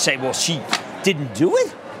not going to say, well, she didn't do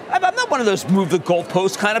it. I'm not one of those move the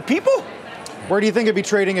goalpost kind of people. Where do you think it'd be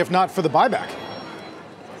trading if not for the buyback?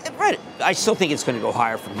 Right. I still think it's going to go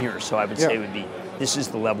higher from here, so I would say it would be, this is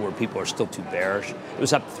the level where people are still too bearish. It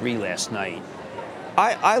was up 3 last night.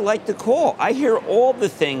 I like the call. I hear all the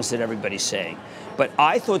things that everybody's saying. But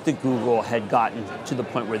I thought that Google had gotten to the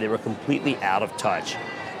point where they were completely out of touch.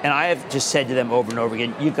 And I have just said to them over and over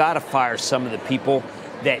again, you got to fire some of the people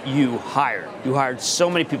that you hired. You hired so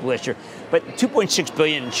many people last year, but $2.6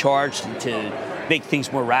 billion in charge to make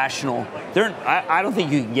things more rational. I don't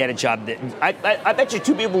think you can get a job that. I bet you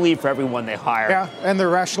 2 people leave for every one they hire. Yeah, and they're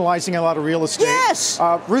rationalizing a lot of real estate. Yes.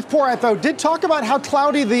 Ruth Porat, though, did talk about how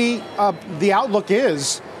cloudy the outlook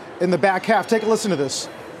is in the back half. Take a listen to this.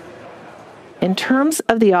 In terms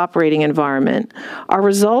of the operating environment, our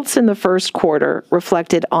results in the first quarter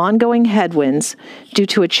reflected ongoing headwinds due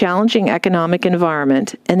to a challenging economic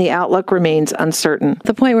environment, and the outlook remains uncertain.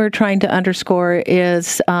 The point we're trying to underscore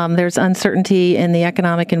is there's uncertainty in the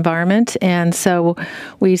economic environment, and so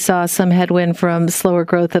we saw some headwind from slower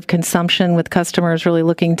growth of consumption with customers really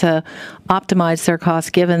looking to optimize their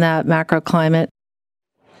costs given that macro climate.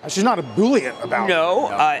 She's not ebullient about it. No,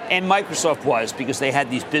 and Microsoft was, because they had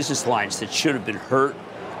these business lines that should have been hurt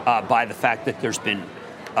by the fact that there's been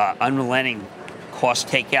unrelenting cost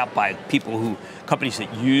takeout by companies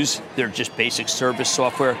that use their just basic service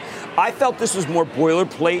software. I felt this was more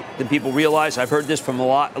boilerplate than people realize. I've heard this from a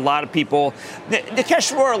lot of people.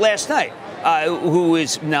 Nikesh Arora last night, who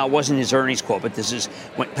is now wasn't his earnings call, but this is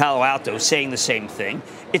Palo Alto saying the same thing.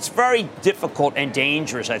 It's very difficult and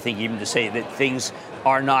dangerous, I think, even to say that things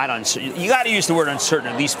are not uncertain. You got to use the word uncertain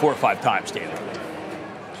at least 4 or 5 times, David.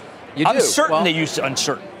 I'm certain they used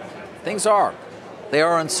uncertain. Things are. They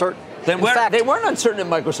are uncertain. They weren't uncertain at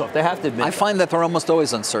Microsoft. They have to admit. I find that they're almost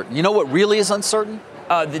always uncertain. You know what really is uncertain?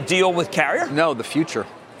 The deal with Carrier? No, the future.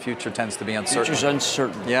 Future tends to be uncertain. Future's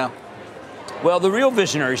uncertain. Yeah. Well, the real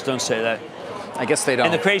visionaries don't say that. I guess they don't.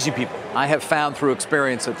 And the crazy people. I have found through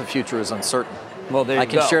experience that the future is uncertain. Well, there you I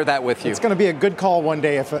can share that with you. It's going to be a good call one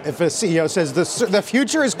day if a CEO says the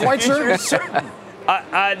future is quite certain.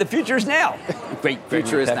 The future is now. Great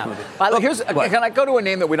future is now. Can I go to a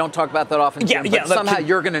name that we don't talk about that often, Jim? Yeah, somehow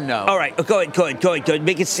you're going to know. All right, go ahead.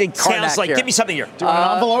 Make it sounds like, give me something here. Do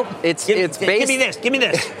an envelope? Give me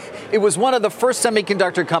this. It was one of the first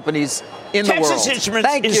semiconductor companies in the world. Texas Instruments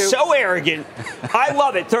is so arrogant. I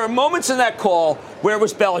love it. There are moments in that call where it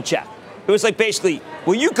was Belichick. It was like basically,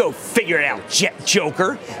 well, you go figure it out,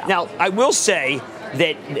 Joker. Yeah. Now, I will say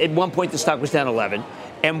that at one point the stock was down 11.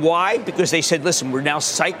 And why? Because they said, listen, we're now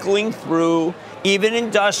cycling through, even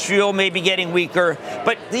industrial may be getting weaker.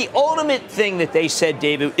 But the ultimate thing that they said,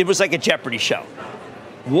 David, it was like a Jeopardy show.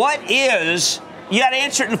 What is, you got to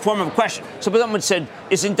answer it in the form of a question. So someone said,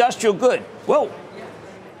 is industrial good? Well,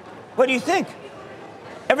 what do you think?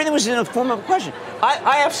 Everything was in the form of a question.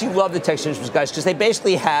 I absolutely love the Texas Instruments guys because they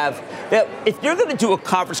basically have, if you're going to do a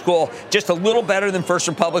conference call just a little better than First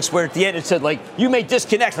Republic's, where at the end it said, like, you may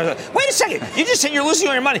disconnect. I was like, wait a second, you just said you're losing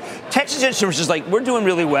all your money. Texas Instruments is like, we're doing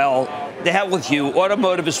really well. The hell with you.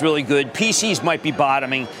 Automotive is really good. PCs might be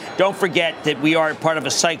bottoming. Don't forget that we are part of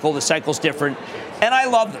a cycle. The cycle's different. And I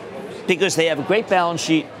love them because they have a great balance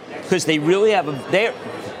sheet, because they really have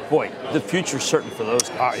boy, the future's certain for those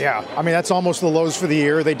guys. Yeah. I mean, that's almost the lows for the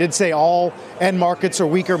year. They did say all end markets are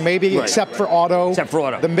weaker, maybe right. except for auto. Except for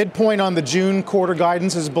auto. The midpoint on the June quarter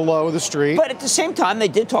guidance is below the street. But at the same time, they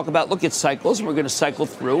did talk about, look, at cycles, and we're going to cycle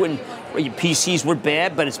through. And PCs were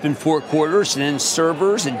bad, but it's been 4 quarters. And then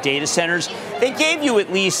servers and data centers. They gave you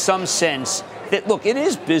at least some sense that, look, it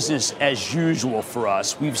is business as usual for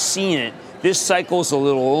us. We've seen it. This cycle's a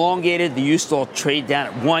little elongated. They used to all trade down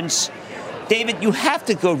at once. David, you have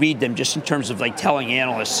to go read them just in terms of like telling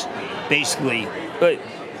analysts, basically. But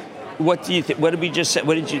what do you think? What did we just say?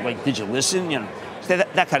 What did you like? Did you listen? You know,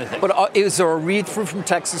 that kind of thing. But is there a read through from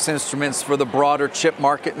Texas Instruments for the broader chip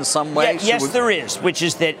market in some way? Yeah, yes, there is. Which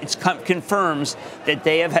is that it confirms that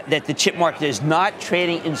that the chip market is not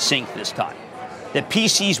trading in sync this time. The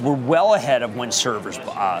PCs were well ahead of when servers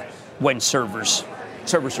are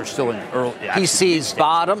still in early. PCs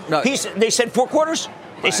bottom. No. They said 4 quarters.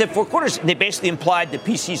 They said 4 quarters. They basically implied that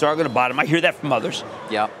PCs are going to bottom. I hear that from others.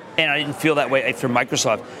 Yeah. And I didn't feel that way from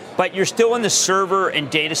Microsoft. But you're still in the server and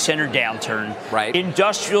data center downturn. Right.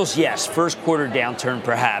 Industrials, yes. First quarter downturn,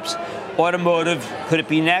 perhaps. Automotive, could it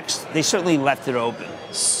be next? They certainly left it open.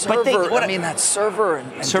 That server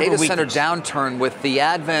and data center downturn with the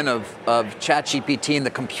advent of ChatGPT and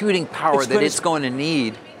the computing power it's going to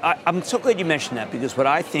need. I'm so glad you mentioned that, because what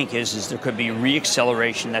I think is there could be a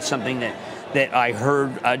reacceleration. That's something that I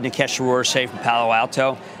heard Nikesh Arora say from Palo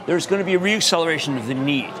Alto. There's going to be a reacceleration of the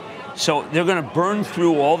need. So they're going to burn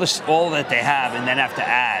through all that they have and then have to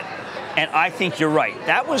add. And I think you're right.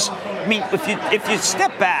 If you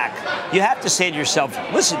step back, you have to say to yourself,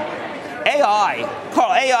 listen,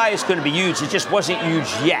 AI is going to be huge. It just wasn't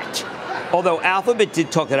huge yet. Although Alphabet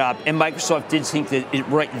did talk it up, and Microsoft did think that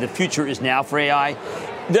the future is now for AI.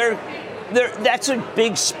 That's a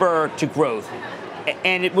big spur to growth.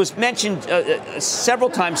 And it was mentioned several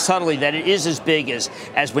times subtly that it is as big as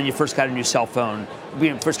when you first got a new cell phone.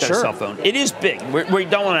 When you first got a cell phone. It is big. We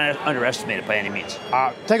don't want to underestimate it by any means.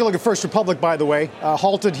 Take a look at First Republic, by the way.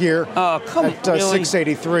 Halted here at really?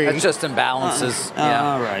 683. That's just imbalances.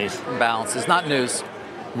 All right. Imbalances. Not news.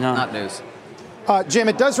 No. Not news. Jim,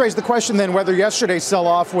 it does raise the question then whether yesterday's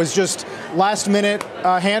sell-off was just last-minute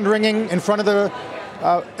hand-wringing in front of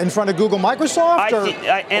Google, Microsoft, are we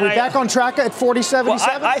back on track at 4077? Well,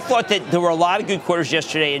 I thought that there were a lot of good quarters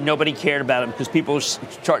yesterday, and nobody cared about them because people were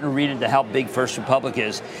starting to read into how big First Republic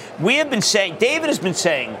is. We have been saying, David has been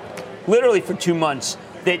saying, literally for 2 months,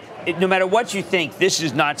 that no matter what you think, this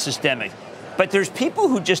is not systemic. But there's people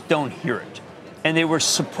who just don't hear it, and they were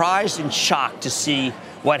surprised and shocked to see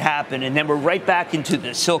what happened, and then we're right back into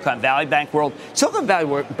the Silicon Valley Bank world. Silicon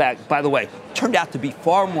Valley Bank, by the way, turned out to be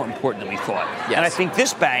far more important than we thought. Yes. And I think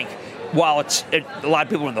this bank, while a lot of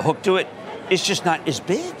people are on the hook to it, it's just not as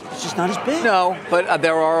big. It's just not as big. No, but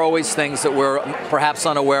there are always things that we're perhaps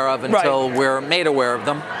unaware of until we're made aware of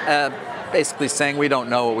them. Basically saying we don't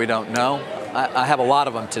know what we don't know. I have a lot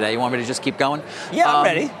of them today. You want me to just keep going? Yeah, I'm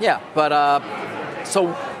ready. Yeah, but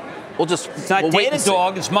so... It's not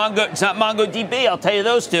Datadog. It's Mongo. It's not MongoDB. I'll tell you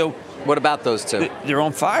those two. What about those two? They're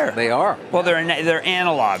on fire. They are. Well, they're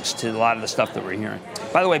analogs to a lot of the stuff that we're hearing.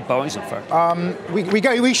 By the way, Boeing's on fire.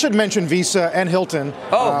 We should mention Visa and Hilton.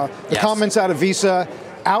 The comments out of Visa.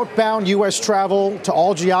 Outbound U.S. travel to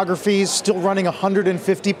all geographies still running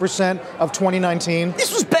 150% of 2019.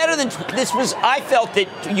 This was better than I felt that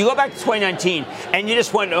you go back to 2019 and you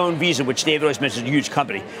just want to own Visa, which David always mentions, a huge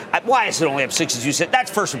company. Why is it only up 62 cents?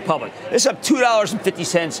 That's First Republic. It's up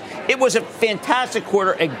 $2.50. It was a fantastic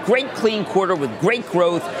quarter, a great clean quarter with great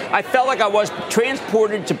growth. I felt like I was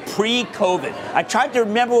transported to pre-COVID. I tried to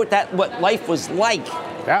remember what life was like.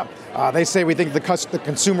 Yeah. They say we think the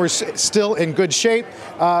consumer's still in good shape.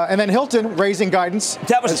 And then Hilton raising guidance.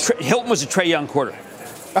 Hilton was a Trae Young quarter.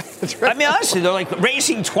 I mean, honestly, they're like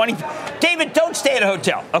raising 20. David, don't stay at a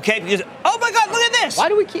hotel, okay? Because, oh my God, look at this. Why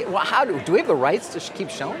do we keep? Well, do we have the rights to keep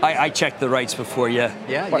showing? I checked the rights before, Yeah,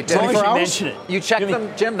 you did. You mention it. You checked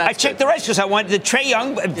them, Jim. I checked the rights because I wanted the Trae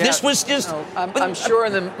Young. This was just. No, I'm sure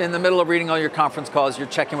in the middle of reading all your conference calls, you're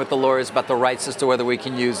checking with the lawyers about the rights as to whether we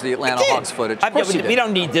can use the Atlanta Hawks footage. We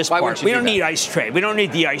don't need this part. We don't need ice tray. We don't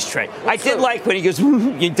need the ice tray. I did like when he goes,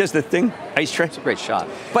 he does the thing, ice tray. It's a great shot.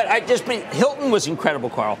 But Hilton was incredible,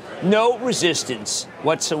 Carl. No resistance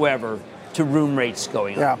whatsoever to room rates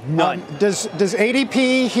going up. None. Does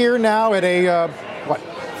ADP here now at a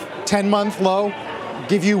 10-month low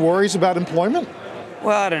give you worries about employment?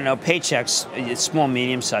 Well, I don't know. Paychecks, small,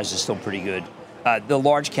 medium size is still pretty good. The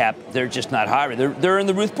large cap, they're just not hiring. They're in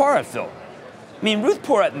the Ruth Porat field. I mean, Ruth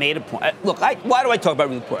Porat made a point. Look, why do I talk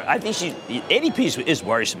about Ruth Porat? I think ADP is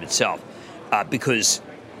worrisome itself because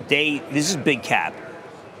this is big cap,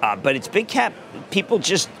 but it's big cap. People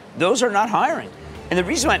those are not hiring. And the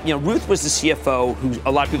reason why, Ruth was the CFO who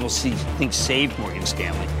a lot of people think saved Morgan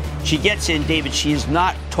Stanley. She gets in, David, she has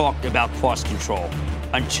not talked about cost control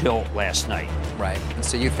until last night. Right. And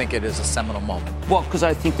so you think it is a seminal moment? Well, because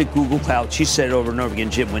I think that Google Cloud, she said it over and over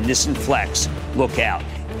again, Jim, when this inflects, look out.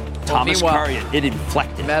 Thomas Curry, it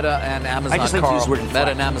inflected. Meta and Amazon,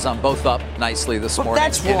 Meta and Amazon both up nicely this morning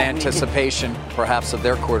in anticipation, perhaps, of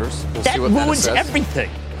their quarters. We'll see what ruins everything.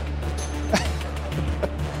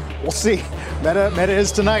 We'll see. Meta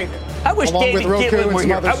is tonight. I wish David Gitlin were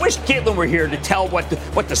here. Others. I wish Gitlin were here to tell what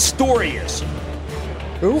the story is.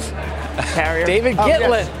 Oof. Carrier. David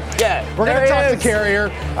Gitlin. Yes. Yeah. We're going to talk to Carrier.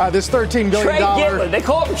 This $13 billion Trey Gitlin. They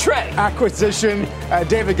call him Trey. Acquisition.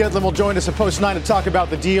 David Gitlin will join us at Post 9 to talk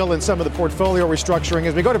about the deal and some of the portfolio restructuring.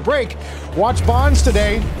 As we go to break, watch bonds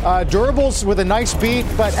today. Durables with a nice beat,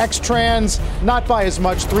 but X-Trans not by as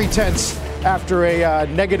much, 0.3 after a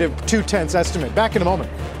negative 0.2 estimate. Back in a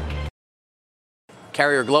moment.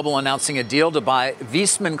 Carrier Global announcing a deal to buy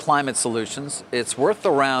Viessmann Climate Solutions. It's worth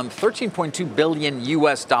around $13.2 billion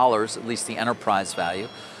US, at least the enterprise value.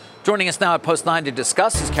 Joining us now at Post 9 to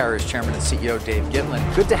discuss is Carrier's chairman and CEO, Dave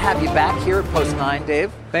Gitlin. Good to have you back here at Post 9,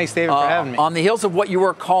 Dave. Thanks, David, for having me. On the heels of what you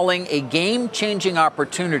were calling a game-changing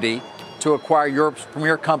opportunity to acquire Europe's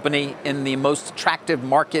premier company in the most attractive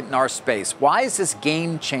market in our space. Why is this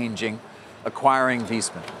game-changing, acquiring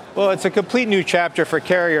Viessmann? Well, it's a complete new chapter for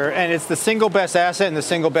Carrier, and it's the single best asset and the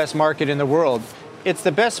single best market in the world. It's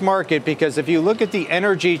the best market because if you look at the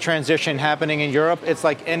energy transition happening in Europe, it's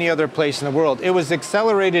like any other place in the world. It was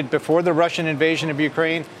accelerated before the Russian invasion of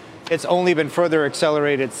Ukraine. It's only been further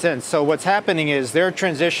accelerated since. So what's happening is they're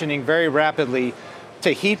transitioning very rapidly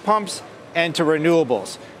to heat pumps and to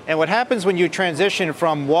renewables. And what happens when you transition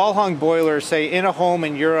from wall-hung boilers, say in a home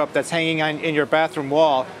in Europe that's hanging on in your bathroom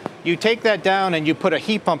wall, you take that down and you put a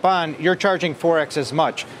heat pump on, you're charging 4x as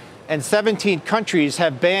much. And 17 countries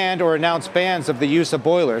have banned or announced bans of the use of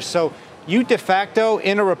boilers. So you de facto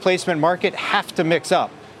in a replacement market have to mix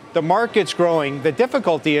up. The market's growing. The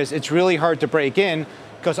difficulty is it's really hard to break in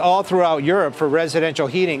because all throughout Europe for residential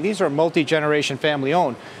heating, these are multi-generation family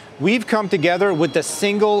owned. We've come together with the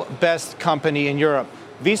single best company in Europe.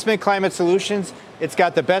 Viessmann Climate Solutions, it's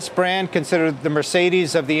got the best brand, considered the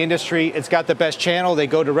Mercedes of the industry. It's got the best channel. They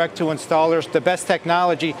go direct to installers, the best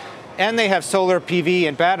technology, and they have solar PV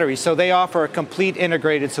and batteries. So they offer a complete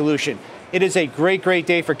integrated solution. It is a great, great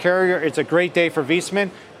day for Carrier. It's a great day for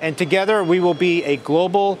Viessmann. And together we will be a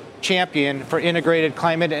global champion for integrated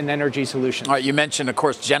climate and energy solutions. All right, you mentioned, of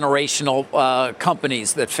course, generational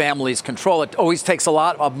companies that families control. It always takes a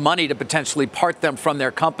lot of money to potentially part them from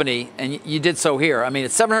their company, and you did so here. I mean,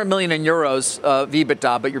 it's 700 million in euros of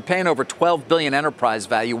EBITDA, but you're paying over 12 billion enterprise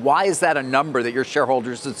value. Why is that a number that your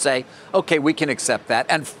shareholders would say, okay, we can accept that?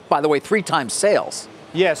 And by the way, 3 times sales.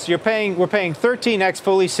 Yes, we're paying 13x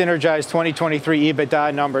fully synergized 2023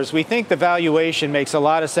 EBITDA numbers. We think the valuation makes a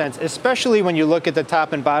lot of sense, especially when you look at the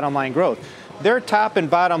top and bottom line growth. Their top and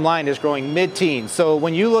bottom line is growing mid-teens. So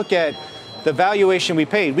when you look at the valuation we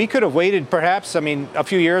paid, we could have waited perhaps, a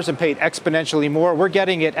few years and paid exponentially more. We're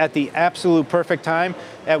getting it at the absolute perfect time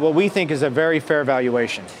at what we think is a very fair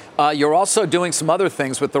valuation. You're also doing some other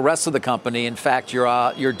things with the rest of the company. In fact,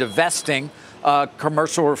 you're divesting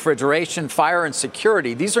commercial refrigeration, fire and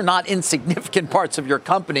security. These are not insignificant parts of your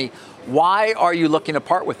company. Why are you looking to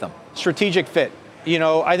part with them? Strategic fit.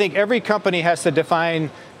 I think every company has to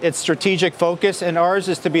define its strategic focus, and ours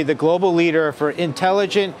is to be the global leader for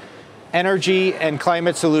intelligent energy and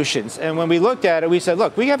climate solutions. And when we looked at it, we said,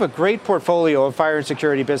 look, we have a great portfolio of fire and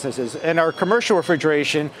security businesses, and our commercial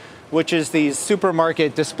refrigeration, which is these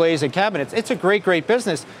supermarket displays and cabinets, it's a great, great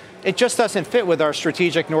business. It just doesn't fit with our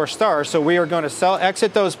strategic North Star. So we are going to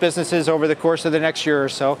exit those businesses over the course of the next year or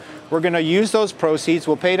so. We're going to use those proceeds.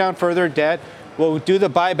 We'll pay down further debt. We'll do the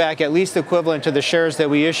buyback at least equivalent to the shares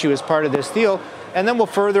that we issue as part of this deal. And then we'll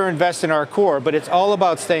further invest in our core. But it's all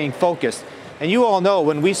about staying focused. And you all know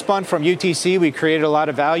when we spun from UTC, we created a lot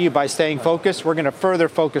of value by staying focused. We're going to further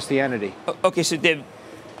focus the entity. Okay, so Dave,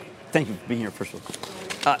 thank you for being here, first of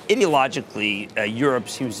all. Ideologically, Europe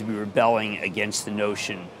seems to be rebelling against the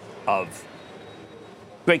notion of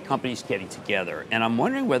great companies getting together. And I'm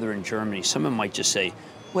wondering whether in Germany, someone might just say,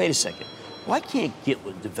 wait a second, why can't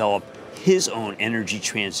Gitlin develop his own energy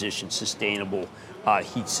transition, sustainable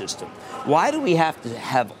heat system? Why do we have to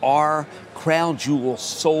have our crown jewel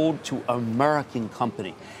sold to an American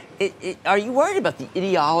company? Are you worried about the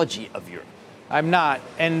ideology of Europe? I'm not.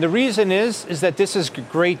 And the reason is that this is a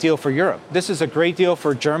great deal for Europe. This is a great deal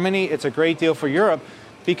for Germany. It's a great deal for Europe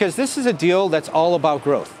because this is a deal that's all about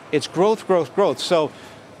growth. It's growth, growth, growth. So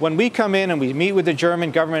when we come in and we meet with the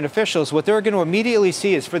German government officials, what they're going to immediately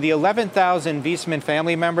see is for the 11,000 Viessmann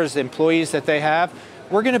family members, employees that they have,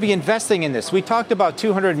 we're going to be investing in this. We talked about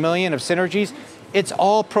 200 million of synergies. It's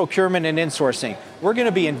all procurement and insourcing. We're going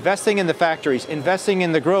to be investing in the factories, investing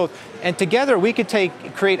in the growth, and together we could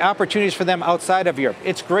create opportunities for them outside of Europe.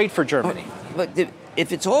 It's great for Germany. But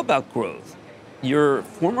if it's all about growth, your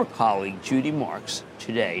former colleague, Judy Marks,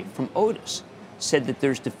 today from Otis, said that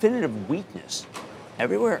there's definitive weakness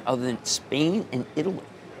everywhere other than Spain and Italy.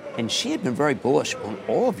 And she had been very bullish on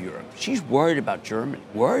all of Europe. She's worried about Germany,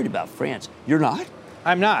 worried about France. You're not?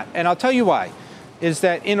 I'm not. And I'll tell you why. Is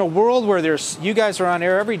that in a world where you guys are on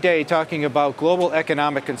air every day talking about global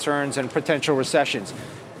economic concerns and potential recessions,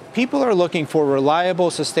 people are looking for reliable,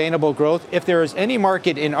 sustainable growth. If there is any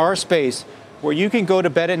market in our space where you can go to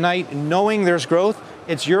bed at night knowing there's growth,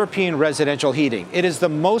 it's European residential heating. It is the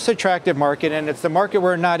most attractive market, and it's the market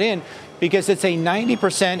we're not in because it's a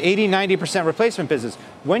 90% replacement business.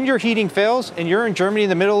 When your heating fails and you're in Germany in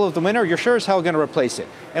the middle of the winter, you're sure as hell going to replace it.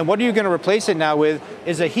 And what are you going to replace it now with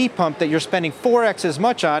is a heat pump that you're spending 4x as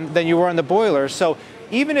much on than you were on the boiler. So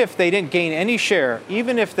even if they didn't gain any share,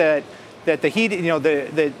 even if that the heat,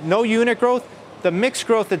 the no unit growth, the mixed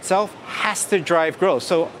growth itself has to drive growth.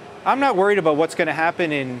 So I'm not worried about what's going to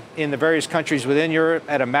happen in the various countries within Europe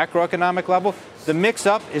at a macroeconomic level. The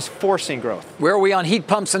mix-up is forcing growth. Where are we on heat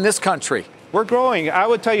pumps in this country? We're growing. I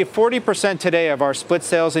would tell you 40% today of our split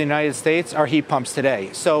sales in the United States are heat pumps today.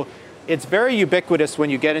 So it's very ubiquitous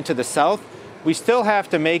when you get into the South. We still have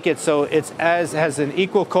to make it so it has an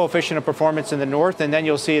equal coefficient of performance in the North, and then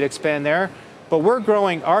you'll see it expand there. But we're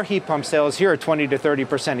growing our heat pump sales here at 20 to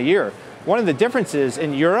 30% a year. One of the differences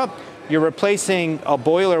in Europe, you're replacing a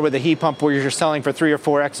boiler with a heat pump where you're selling for 3 or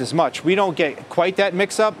 4x as much. We don't get quite that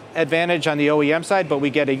mix-up advantage on the OEM side, but we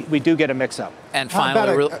do get a mix-up. And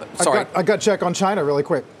finally, I got to check on China really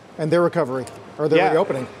quick and their recovery or their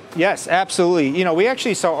reopening. Yes, absolutely. We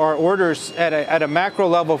actually saw our orders at a macro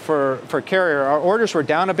level for Carrier. Our orders were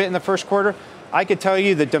down a bit in the first quarter. I could tell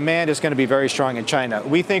you the demand is going to be very strong in China.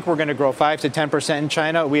 We think we're going to grow 5 to 10% in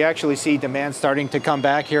China. We actually see demand starting to come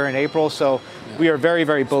back here in April, so we are very,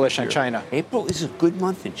 very bullish on China. April is a good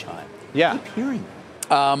month in China. Yeah. I keep hearing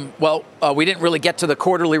we didn't really get to the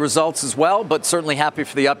quarterly results as well, but certainly happy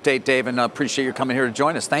for the update, Dave, and appreciate you coming here to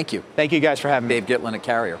join us. Thank you. Thank you guys for having me. Dave Gitlin at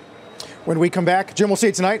Carrier. When we come back, Jim, we'll see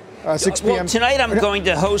you tonight, 6 p.m. Well, tonight I'm going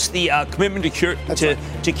to host the Commitment to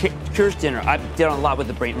Cure's dinner. I've done a lot with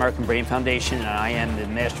the American Brain Foundation, and I am the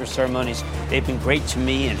master of ceremonies. They've been great to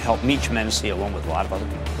me and helped me tremendously, along with a lot of other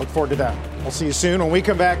people. Look forward to that. We'll see you soon. When we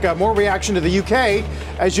come back, more reaction to the UK.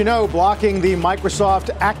 As you know, blocking the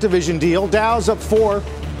Microsoft-Activision deal. Dow's up 4.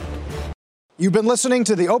 You've been listening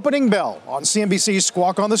to The Opening Bell on CNBC's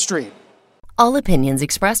Squawk on the Street. All opinions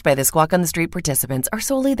expressed by the Squawk on the Street participants are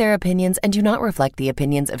solely their opinions and do not reflect the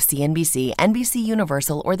opinions of CNBC, NBC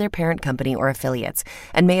Universal, or their parent company or affiliates,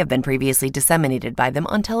 and may have been previously disseminated by them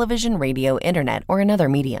on television, radio, internet, or another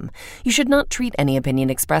medium. You should not treat any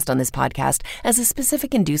opinion expressed on this podcast as a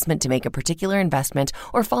specific inducement to make a particular investment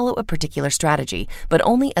or follow a particular strategy, but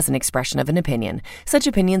only as an expression of an opinion. Such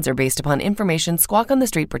opinions are based upon information Squawk on the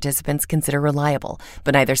Street participants consider reliable,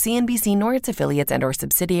 but neither CNBC nor its affiliates and or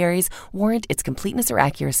subsidiaries warrant its completeness or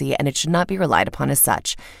accuracy, and it should not be relied upon as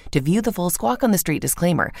such. To view the full Squawk on the Street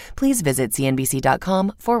disclaimer, please visit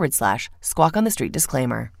cnbc.com/Squawk on the Street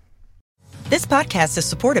disclaimer. This podcast is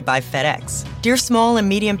supported by FedEx. Dear small and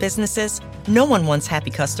medium businesses, no one wants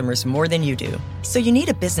happy customers more than you do. So you need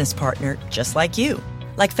a business partner just like you.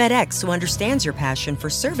 Like FedEx, who understands your passion for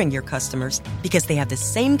serving your customers because they have the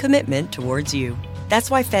same commitment towards you.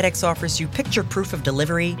 That's why FedEx offers you picture proof of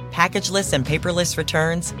delivery, packageless and paperless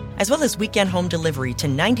returns, as well as weekend home delivery to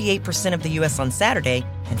 98% of the U.S. on Saturday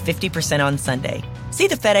and 50% on Sunday. See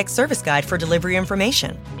the FedEx service guide for delivery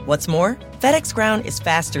information. What's more, FedEx Ground is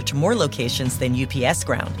faster to more locations than UPS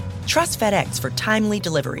Ground. Trust FedEx for timely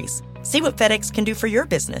deliveries. See what FedEx can do for your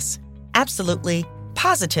business. Absolutely,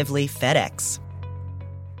 positively FedEx.